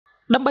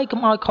ដើម្បី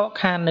កុំឲ្យខក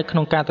ខាននៅក្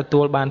នុងការទទួ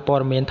លបានព័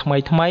ត៌មានថ្មី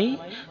ៗ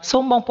សូ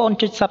មបងប្អូន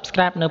ចុច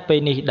Subscribe នៅពេល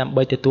នេះដើម្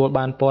បីទទួល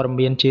បានព័ត៌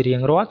មានជារៀ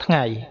ងរាល់ថ្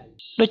ងៃ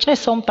ដូច្នេះ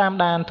សូមតាម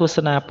ដានទស្ស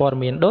នាព័ត៌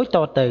មានដូចត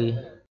ទៅ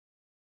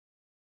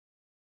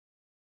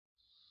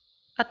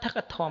អធិក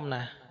អធម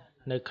ណាស់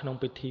នៅក្នុង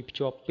ពិធីភ្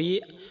ជាប់ពាក្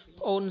យ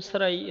ប្អូនស្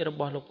រីរ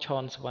បស់លោកឈុ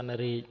នសវណ្ណ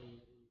រាជ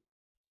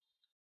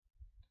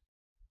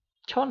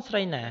ឈុនស្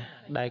រីណា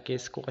ដែលគេ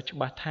ស្គាល់ច្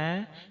បាស់ថា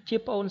ជា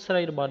ប្អូនស្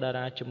រីរបស់តា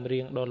រាចម្រៀ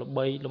ងដ៏ល្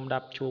បីលំដា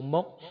ប់ជួរ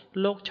មុខ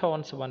លោកឈុន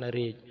សវណ្ណ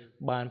រាជ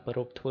បានប្រារ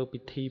ព្ធធ្វើពិ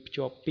ធីភ្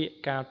ជាប់ពាក្យ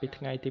កាលពី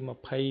ថ្ងៃទី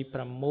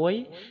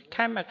26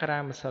 ខែមករា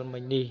ម្សិលមិ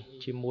ញនេះ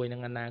ជាមួយនឹ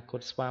ងអនាគ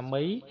តស្វា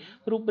មី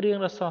រូបរាង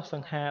ដ៏ស្រស់ស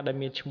ង្ហាដែល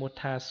មានឈ្មោះ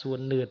ថាសួន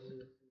នឿត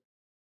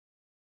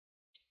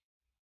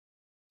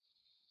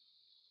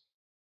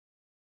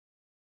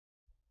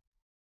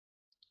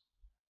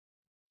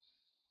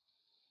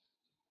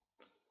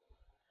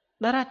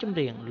តារាចម្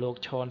រៀងលោក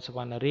ឈុនសវ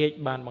ណ្ណរាជ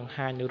បានបង្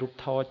ហាញនូវរូប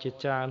ថតជា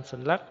ច្រើនស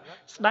ន្លឹក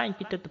ស្ដែង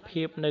ពីទិដ្ឋ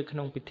ភាពនៅក្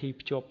នុងពិធី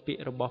ភ្ជាប់ពាក្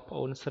យរបស់ប្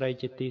អូនស្រី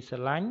ជាទីស្រ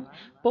ឡាញ់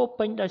ពោរ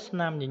ពេញដោយស្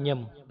នាមញញឹម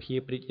ភា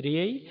ពរីក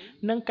រាយ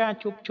និងការ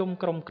ជួបជុំ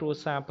ក្រុមគ្រួ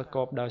សារប្រក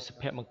បដោយសុ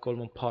ភមង្គល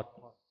បំផុត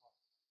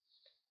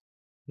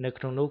នៅ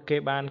ក្នុងនោះគេ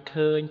បាន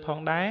ឃើញផង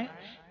ដែរ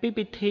ពី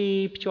ពិធី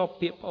ភ្ជាប់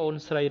ពាក្យប្អូន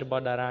ស្រីរប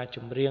ស់តារាច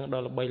ម្រៀង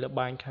ដ៏ល្បីល្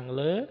បាញខាង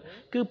លើ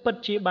គឺពិត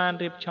ជាបាន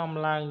រៀបចំ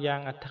ឡើងយ៉ា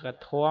ងអធិកអ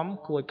ធម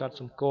គួរឲ្យកត់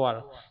សម្គាល់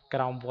ក្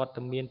រោមវត្ត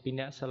មានពី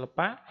អ្នកសិល្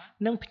បៈ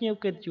និងភ្ញៀវ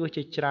កិត្តិយស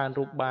ជាច្រើន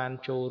រូបបាន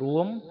ចូលរួ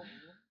ម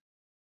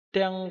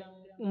ទាំង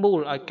មូល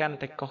ឲ្យកាន់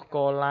តែកុះក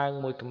រឡើង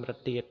មួយកម្រិត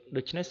ទៀត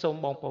ដូច្នេះសូម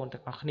បងប្អូន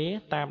ទាំងអស់គ្នា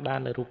តាមដាន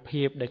នៅរូប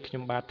ភាពដែលខ្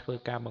ញុំបាទធ្វើ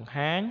ការបង្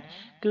ហាញ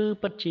គឺ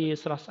ពិតជា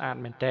ស្រស់ស្អាត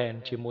មែនទែន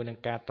ជាមួយនឹង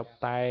ការតុប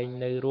តែង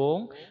នៅរោង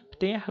ផ្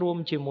ទះរួម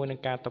ជាមួយនឹង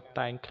ការតុប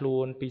តែងខ្លួ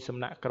នពីសំ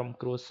ណាក់ក្រុម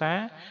គ្រួសារ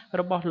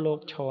របស់លោក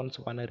ឈុនស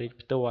វណ្ណរាជ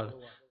ផ្ទាល់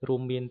រួ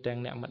មមានទាំង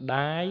អ្នកម្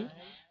ដាយ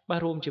បាទ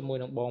រួមជាមួយ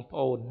នឹងបងប្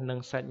អូននិង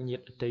សាច់ញា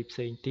តិដទៃផ្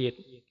សេងទៀត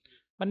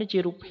នេះជា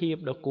រូបភាព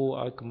ដ៏គួរ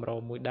ឲ្យកម្រ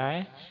មួយដែរ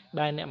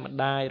ដែលអ្នកម្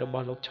ដាយរប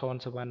ស់លោកឈុន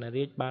សវណ្ណ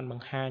រាជបានប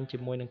ង្ហាញជា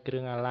មួយនឹងគ្រឿ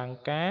ងអលង្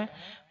ការ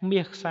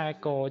មាសខ្សែ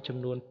កចំ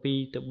នួន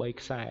2ទៅ3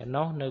ខ្សែ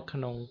នោះនៅក្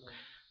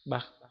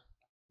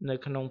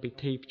នុងពិ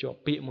ធីភ្ជាប់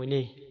ពាក្យមួយ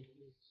នេះ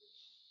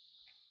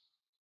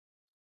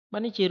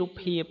នេះជារូប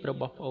ភាពរ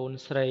បស់ប្អូន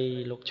ស្រី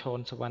លោកឈុន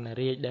សវណ្ណ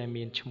រាជដែល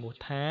មានឈ្មោះ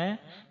ថា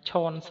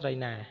ឈុនស្រី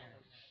ណា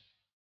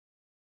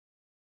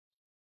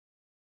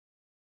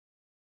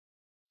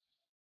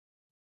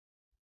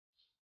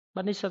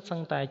នេះសិតសឹ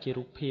ងតែជា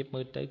រូបភាព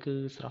មើលទៅគឺ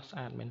ស្រស់ស្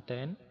អាតមែន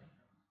ទែន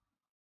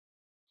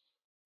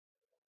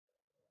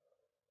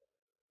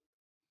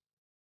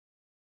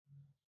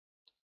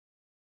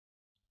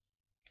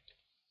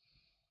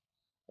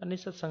នេះ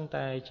សិតសឹង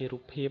តែជារូ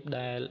បភាព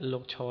ដែលលោ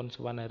កឈុនស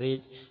វណ្ណរាជ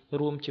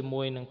រួមជា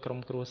មួយនឹងក្រុម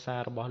គ្រួសា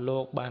ររបស់លោ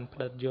កបានផ្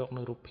ដិតយក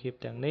នូវរូបភាព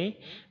ទាំងនេះ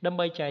ដើម្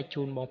បីចែក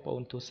ជូនបងប្អូ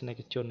នទស្សនិក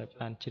ជនឲ្យ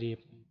បានជ្រាប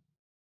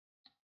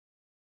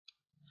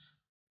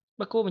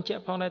គួរបញ្ជា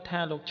ក់ផងដែរថា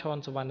លោកឈុន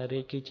សវណ្ណរា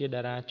ជគឺជា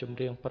តារាចម្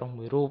រៀងប្រុស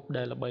មួយរូប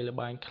ដែលល្បីល្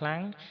បាញខ្លាំ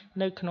ង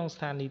នៅក្នុងស្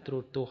ថានីយទូរ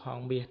ទស្សន៍ហ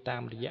ង្សមាសតា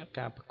មរយៈ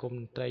ការប្រគំ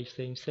តន្ត្រីផ្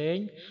សេង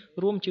ៗ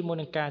រួមជាមួយ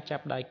នឹងការចា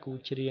ប់ដៃគូ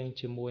ច្រៀង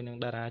ជាមួយនឹង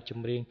តារាច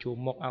ម្រៀងជួរ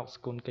មុខអោក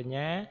ស្គុណកញ្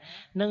ញា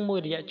និងមួយ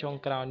រយៈចុង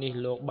ក្រោយនេះ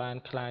លោកបាន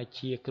ក្លាយ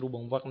ជាគ្រូប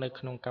ង្វឹកនៅ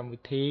ក្នុងកម្មវិ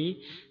ធី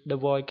The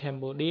Voice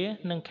Cambodia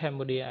និង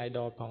Cambodia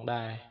Idol ផង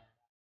ដែរ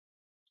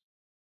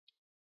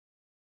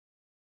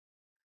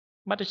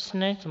ដូច្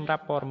នេះសម្រា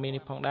ប់ព័ត៌មាន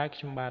នេះផងដែរខ្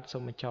ញុំបាទសូ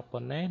មបញ្ចប់ប៉ុ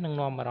ណ្ណេះនឹង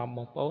នាំអារម្មណ៍ប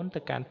ងប្អូនទៅ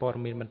កាន់ព័ត៌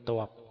មានបន្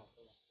ទាប់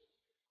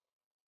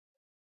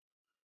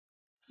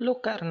លោក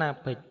ករណី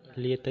ពេជ្រ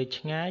លាទៅ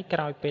ឆ្ងាយក្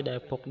រោយពេលដែល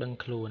ឪពុកដឹង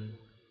ខ្លួន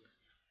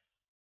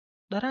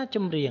តារាច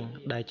ម្រៀង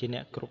ដែលជាអ្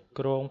នកគ្រប់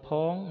គ្រងផ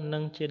ងនិ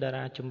ងជាតា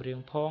រាចម្រៀង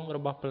ផងរ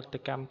បស់ផលិត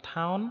កម្ម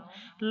ថោន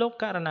លោក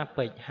ករណី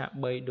ពេជ្រហាក់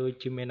បីដូច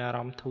ជាមានអារ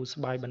ម្មណ៍ធូរស្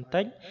បើយបន្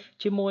តិច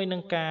ជាមួយនឹ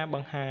ងការប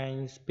ង្ហាញ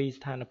ពី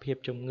ស្ថានភាព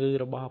ជំងឺ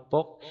របស់ឪ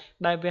ពុក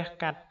ដែលវះ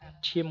កាត់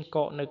ឈាមក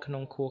កនៅក្នុ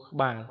ងខួរក្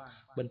បាល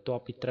បន្ទា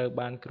ប់ពីត្រូវ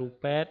បានគ្រូ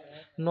ពេទ្យ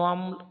នាំ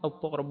ឪ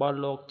ពុករបស់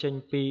លោកចេញ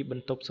ពីប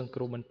ន្ទប់សង្គ្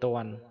រោះបន្ទា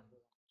ន់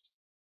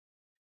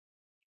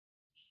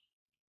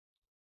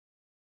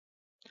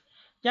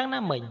យ៉ាងណា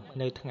មិញ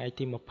នៅថ្ងៃ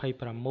ទី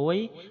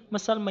26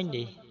ម្សិលមិញ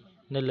នេះ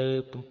នៅលើ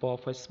ទំព័រ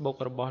Facebook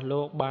របស់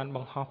លោកបានប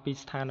ង្ហោះពី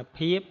ស្ថាន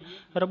ភាព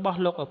របស់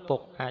លោកឪពុក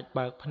អាច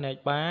បើកភ្នែក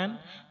បាន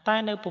តែ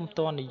នៅពុំ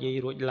ទាន់និយាយ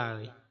រួចឡើ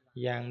យ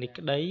យ៉ាងនេះ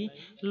ក្តី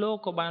លោក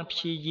ក៏បានព្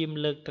យាយាម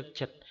លើកទឹក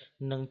ចិត្ត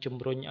និងជំ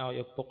រុញឲ្យ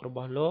ឪពុករប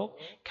ស់លោក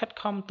ខិត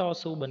ខំត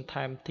ស៊ូបន្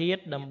ថែមទៀត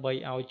ដើម្បី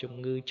ឲ្យជំ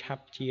ងឺឆា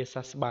ប់ជា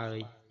សះស្បើយ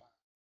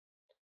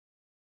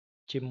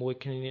ជាមួយ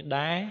គ្នានេះ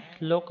ដែរ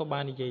លោកក៏បា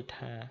ននិយាយ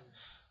ថា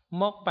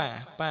មក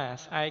ប៉ា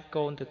ស្អែក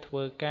កូនទៅធ្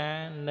វើការ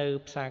នៅ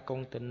ផ្សារកុ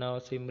ងតឺន័រ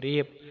សៀមរា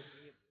ប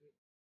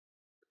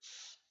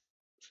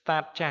ស្តា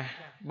តចាស់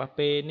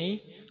ពេលនេះ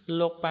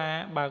លោកប៉ា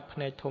បើកភ្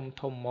នែកធំ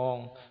ហ្មង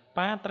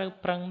ប៉ាត្រូវ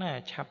ប្រឹងណា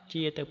ឆាប់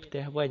ជាទៅផ្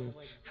ទះវិញ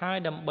ហើយ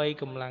ដើម្បី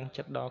កម្លាំង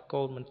ចិត្តដល់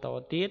កូនបន្ត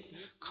ទៀត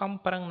ខំ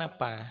ប្រឹងណា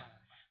ប៉ា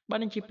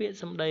នេះជាពាក្យ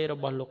សម្ដីរ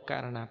បស់លោកក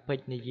រណីពេ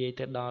ជ្រនិយាយ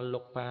ទៅដល់លោ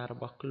កប៉ារ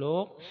បស់លោ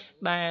ក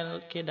ដែល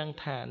គេដឹង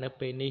ថានៅ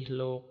ពេលនេះ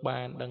លោក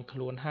បានដឹងខ្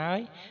លួនហើយ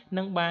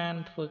និងបាន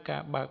ធ្វើកា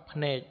របើកភ្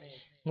នែក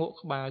ងក់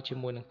ក្បាលជា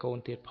មួយនឹងកូន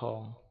ទៀតផ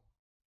ង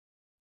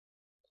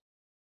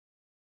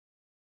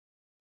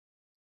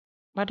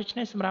បាទដូច្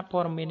នេះសម្រាប់ព័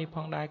ត៌មាននេះផ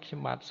ងដែរខ្ញុំ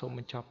បាទសូមប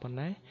ញ្ចប់ប៉ុណ្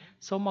ណេះ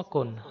សូមអរ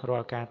គុណរា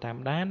ល់ការតាម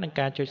ដាននិង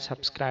ការចុច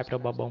Subscribe រ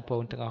បស់បងប្អូ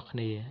នទាំងអស់គ្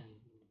នា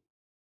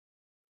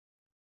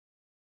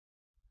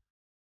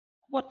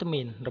វត្ត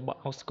មានរបស់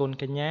អុកស្គុន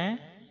កញ្ញា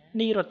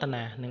នីរត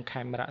នានិង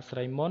ខេមរៈស្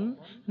រីមុន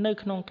នៅ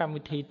ក្នុងកម្ម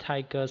វិធី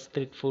Tiger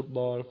Street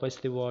Football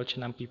Festival ឆ្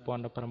នាំ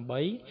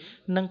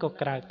2018និងក៏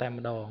ក្រៅតែ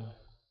ម្ដង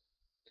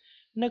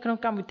នៅក្នុង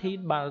កម្មវិធី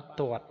បាល់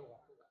ទាត់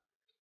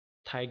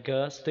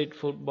Tiger Street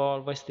Football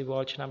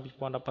Festival ឆ្នាំ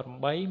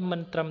2018មិ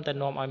នត្រឹមតែ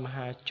នាំឲ្យម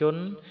ហាជន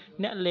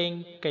អ្នកលេង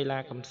កីឡា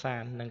កម្សា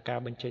ន្តនិងការ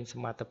បញ្ចេញស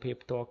មត្ថភាព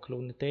ផ្ទាល់ខ្លួ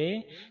ននោះទេ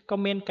ក៏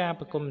មានការ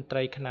ប្រគំតន្ត្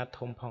រីខ្នាត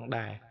ធំផង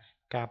ដែរ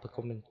ការប្រ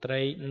គំតន្ត្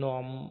រី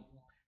នាំ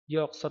យ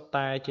កសុទ្ធ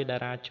តែជាតា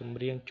រាចម្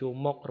រៀងជួរ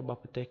មុខរបស់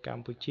ប្រទេសក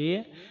ម្ពុជា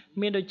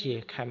មានដូចជា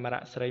ខេម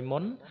រៈស្រីមុ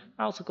ន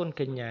អោកសុគន្ធ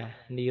កញ្ញា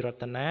នីរ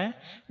តនា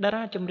តា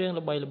រាចម្រៀង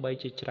ល្បីៗ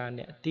ជាច្រើន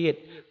អ្នកទៀត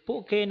ពួក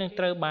គេនឹង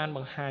ត្រូវបានប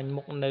ង្ហាញ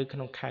មុខនៅក្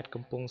នុងខេត្ត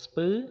កំពង់ស្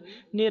ពឺ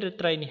នារា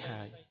ត្រីនេះ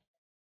ហើយ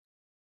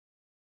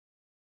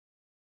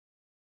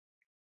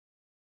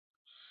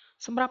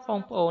សម្រាប់ប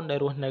ងប្អូនដែល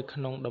រស់នៅក្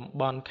នុងតំ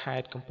បន់ខេ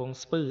ត្តកំពង់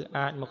ស្ពឺ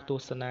អាចមកទ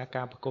ស្សនា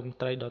ការប្រគំតន្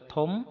ត្រីដ៏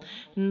ធំ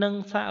និង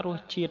សាករស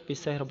ជាតិពិ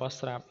សេសរបស់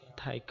ស្រាប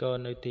Tiger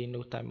នៅទី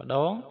នោះតែម្ដ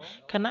ង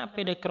ខណៈ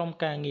ពេលដែលក្រុម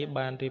ការងារ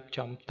បានរៀប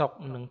ចំតុ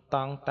និងត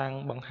ង់តាំង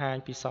បង្ហាញ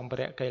ពីសម្ភា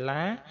រៈកី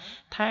ឡា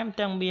ថែម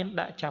ទាំងមាន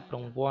ដាក់ចាប់រ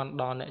ង្វាន់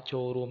ដល់អ្នក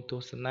ចូលរួមទ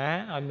ស្សនា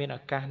ឲ្យមានឱ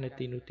កាសនៅ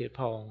ទីនោះទៀត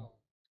ផង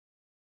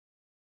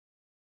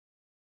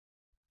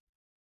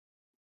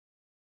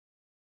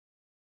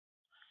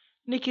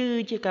នេះគឺ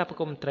ជាការប្រ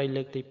គំតន្ត្រី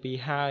លើកទី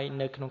2ហើយ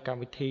នៅក្នុងកម្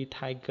មវិធី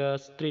Tiger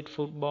Street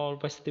Football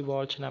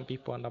Festival ឆ្នាំ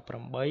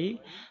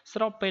2018ស្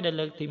របពេលដែល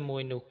លើកទី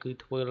1នោះគឺ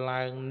ធ្វើ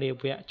ឡើងនាវ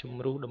គ្គជ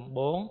ម្រុះដំ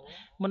បូង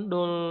មណ្ឌ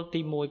លទី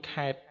1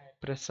ខេត្ត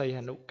ព្រះសីហ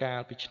នុកាល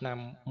ពីឆ្នាំ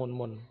មុ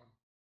ន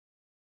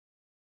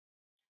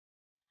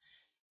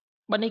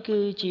បាទនេះគឺ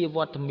ជាវ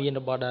ត្តមាន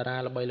របស់តារា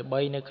ល្បី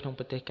ៗនៅក្នុង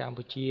ប្រទេសកម្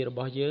ពុជារប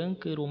ស់យើង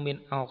គឺរួមមាន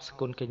អោកសុ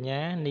គន្ធកញ្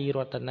ញានីរ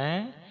តនា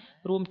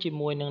រួមជា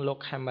មួយនឹងលោក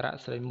ខេមរៈ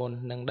ស្រីមុន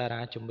និងតា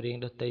រាចម្រៀង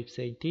ដទៃផ្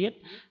សេងទៀត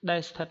ដែល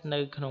ស្ថិតនៅ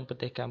ក្នុងប្រ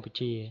ទេសកម្ពុ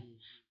ជា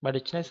បាទ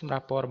ដូច្នេះសម្រា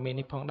ប់ព័ត៌មាន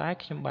នេះផងដែរ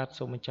ខ្ញុំបាទ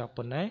សូមបញ្ចប់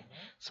ប៉ុណ្ណេះ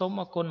សូម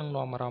អរគុណនិង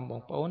នាំអារម្មណ៍ប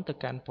ងប្អូនទៅ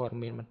កាន់ព័ត៌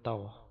មានបន្ត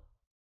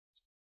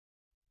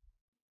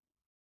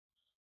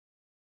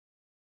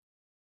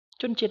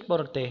ជនជាតិប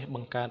រទេសប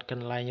ង្កើតក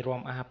ន្លែង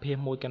រាំអាហារ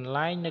មួយកន្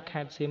លែងនៅ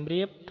ខេត្តសៀម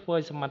រាបធ្វើ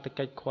ឲ្យសមត្ថ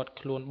កិច្ចឃាត់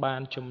ខ្លួនបា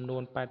នចំនួ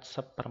ន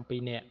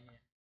87នាក់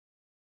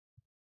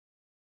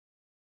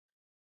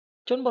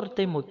ជនបរ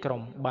ទេសមួយក្រុ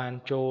មបាន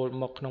ចូល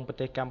មកក្នុងប្រ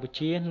ទេសកម្ពុ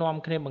ជានាំ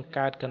គ្នាបង្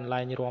កើតកន្លែ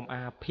ងរាំអា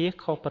ហារ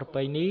ខុសប្រ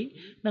ពៃណី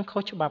និងខុ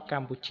សច្បាប់ក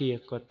ម្ពុជា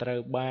ក៏ត្រូវ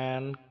បា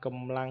នក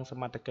ម្លាំងស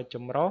មត្ថកិច្ចច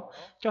ម្រុះ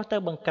ចុះទៅ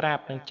បង្ក្រាប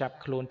និងចាប់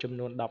ខ្លួនចំ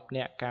នួន10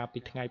នាក់កាលពី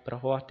ថ្ងៃប្រ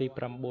ហ័សទី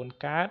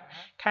9កើត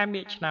ខែមិ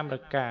ញឆ្នាំរ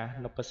កា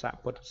នៅបស័ក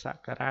ពុទ្ធស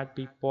ករាជ2561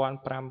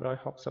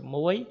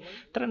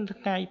ត្រឹម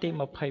ថ្ងៃទី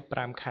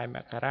25ខែម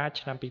ករា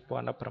ឆ្នាំ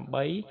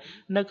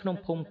2018នៅក្នុង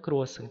ភូមិគ្រួ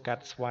សសង្កា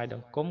ត់ស្វាយដ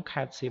ង្គម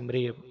ខេត្តសៀម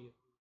រាប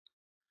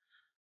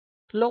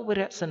លោកវី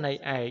រៈសេនី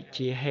យ៍ឯក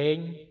ជាហេង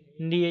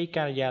នាយ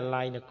ការិយា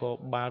ល័យនគរ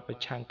បាលប្រ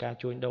ឆាំងការ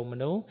ជួញដូរម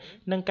នុស្ស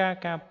និងការ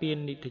ការពារ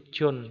នីតិជ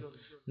ន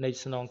នៃ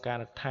ស្នងការ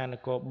ដ្ឋានន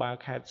គរបាល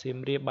ខេត្តសៀម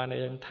រាបបាន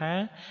ដឹងថា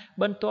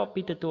បន្ទាប់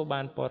ពីទទួល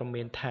បានព័ត៌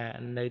មានថា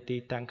នៅទី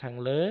តាំងខាង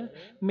លើ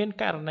មាន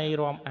ករណី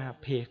រាំអា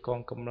ភិះកង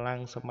កម្លាំង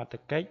សមត្ថ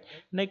កិច្ច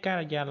នៃកា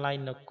រិយាល័យ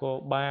នគរ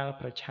បាល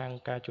ប្រឆាំង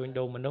ការជួញ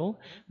ដូរមនុស្ស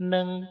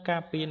និងកា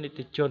រពារនី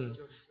តិជន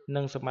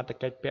និងសមត្ថ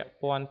កិច្ចពាក់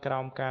ព័ន្ធក្រោ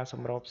មការស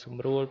ម្របស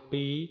ម្រួល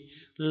ពី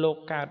លោក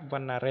កើតវ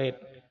ណ្ណារ៉េត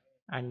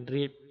អញ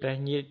រាជព្រះ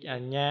រាជអា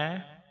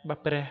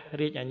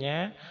ជ្ញា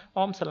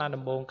អមសាលា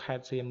ដំបងខេ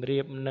ត្តសៀមរា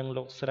បនិង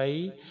លោកស្រី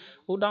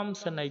ឧត្តម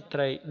សេនីយ៍ត្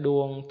រី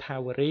ដួងថា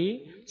វរី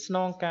ស្ន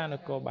ងការន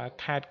គរបាល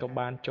ខេត្តក៏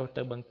បានចុះ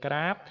ទៅបង្ក្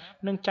រាប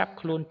និងចាប់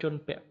ខ្លួនជន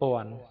ពាក់ព័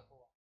ន្ធ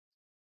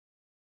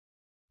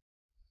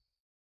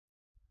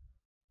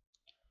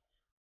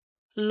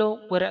លោក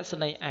វរៈសេ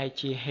នីយ៍ឯក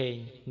ជាហេង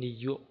នា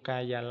យកកា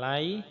រិយាល័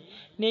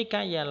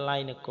យ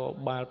នគរ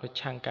បាលប្រ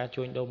ឆាំងការ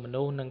ជួញដូរម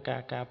នុស្សនិងកា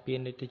រការពារ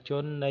នីតិជ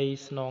ននៃ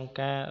ស្នង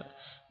ការ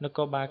នគ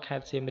របាលខេ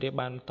ត្តសៀមរាប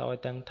បានបន្តឲ្យ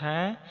ដឹងថា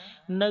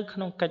នៅក្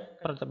នុងកិច្ច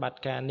ប្រតិបត្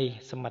តិការនេះ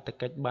សមត្ថ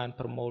កិច្ចបាន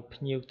ប្រមូល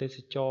ភ្ញៀវទេស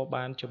ចរ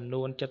បានចំ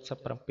នួន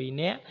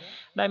77នាក់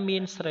ដែលមា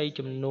នស្រី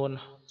ចំនួន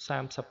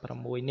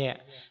36នាក់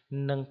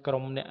និងក្រុ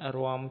មអ្នក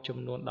រាំចំ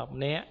នួន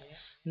10នាក់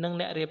និង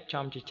អ្នករៀប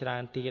ចំជាច្រើ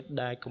នទៀត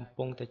ដែលកំ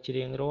ពុងតែច្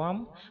រៀងរាំ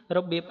រ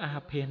បៀបអា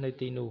ហារភាសនៅ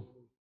ទីនោះ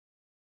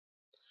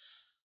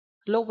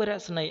លោកវីរៈ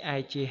សេនីយ៍ឯ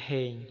កជា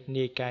ហេង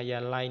នាយការិយា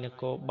ល័យន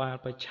គរបាល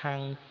ប្រឆាំង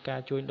កា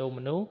រជួញដូរម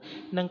នុស្ស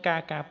និងកា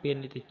រការពារ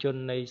នីតិជន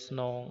នៃស្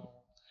នង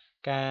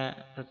ការ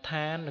រដ្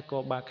ឋាននគ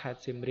របាលខេត្ត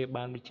សៀមរាប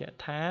បានបញ្ជាក់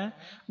ថា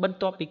បន្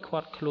ទាប់ពីឃា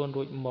ត់ខ្លួន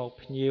រួចមក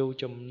ភ្ញៀវ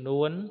ចំ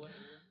នួន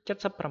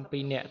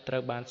77នាក់ត្រូ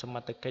វបានសម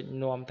ត្ថកិច្ច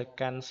នាំទៅ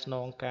កាន់ស្ន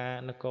ងការ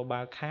នគរ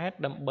បាលខេត្ត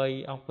ដើម្បី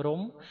អប់រំ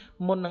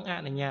មុននឹងអ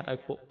នុញ្ញាតឲ្យ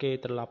ពួកគេ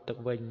ត្រឡប់ទៅ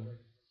វិញ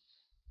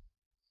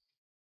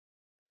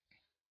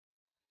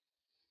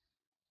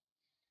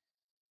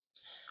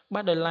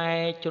បាទដោយឡែក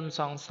ជន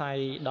សង្ស័យ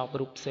10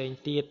រូបផ្សេង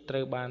ទៀតត្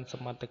រូវបានស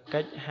មត្ថកិ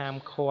ច្ចហាម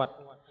ឃាត់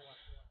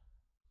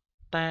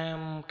តាម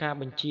ការ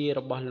បញ្ជារ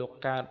បស់លោក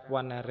កើតវ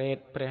ណ្ណារ៉េត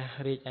ព្រះ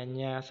រាជអាជ្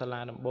ញាសាលា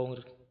ដំបង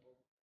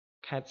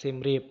ខេត្តសៀម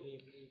រាប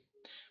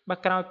បើ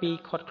ក្រោយពី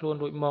ខាត់ខ្លួន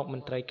រួចមកម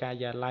ន្ត្រីការិ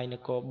យាល័យន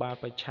គរបាល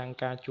ប្រឆាំង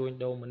ការជួញ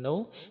ដូរមនុ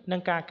ស្សនិ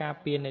ងការការ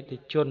ពារនីតិ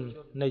ជន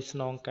នៃស្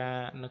នងការ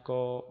នគ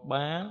រ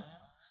បាល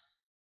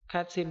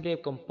ខេត្តសៀមរាប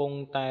កំពុង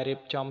តែរៀប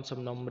ចំសំ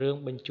ណុំរឿង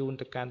បញ្ជូន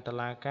ទៅកាន់តុ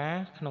លាការ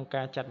ក្នុង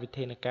ការចាត់វិ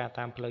ធានការ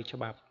តាមផ្លូវច្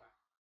បាប់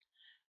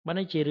បើ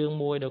នេះជារឿង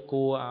មួយដ៏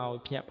គួរឲ្យ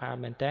ភ្ញាក់ផ្អើល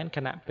មែនទែនខ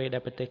ណៈពេលដែ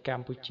លប្រទេសក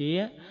ម្ពុជា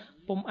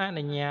ពុំអ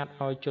នុញ្ញាត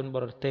ឲ្យជនប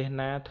រទេស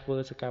ណាធ្វើ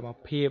សកម្ម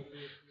ភាព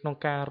ក្នុង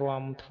ការ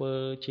រាំធ្វើ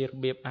ជារ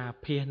បៀបអា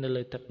ភិសនៅ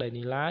លើទឹកដី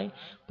នេះឡើយ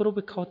ព្រោះ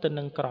វាខុសទៅ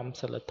នឹងក្រម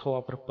សីលធ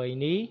ម៌ប្រពៃ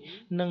ណី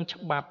និង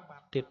ច្បាប់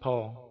ទៀតផ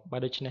ងបើ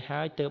ដូច្នេះ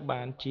ហើយទើប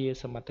បានជា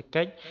សមត្ថ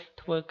កិច្ច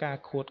ធ្វើការ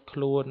ឃាត់ខ្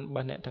លួនរប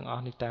ស់អ្នកទាំងអ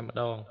ស់នេះតែម្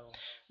ដង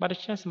បាទដូ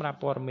ច្នេះសម្រាប់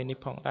ព័ត៌មាននេះ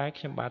ផងដែរ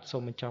ខ្ញុំបាទសូ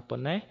មបញ្ចប់ប៉ុ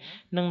ណ្ណេះ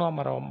និងនាំ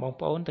អារម្មណ៍បង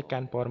ប្អូនទៅកា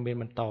ន់ព័ត៌មាន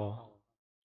បន្ត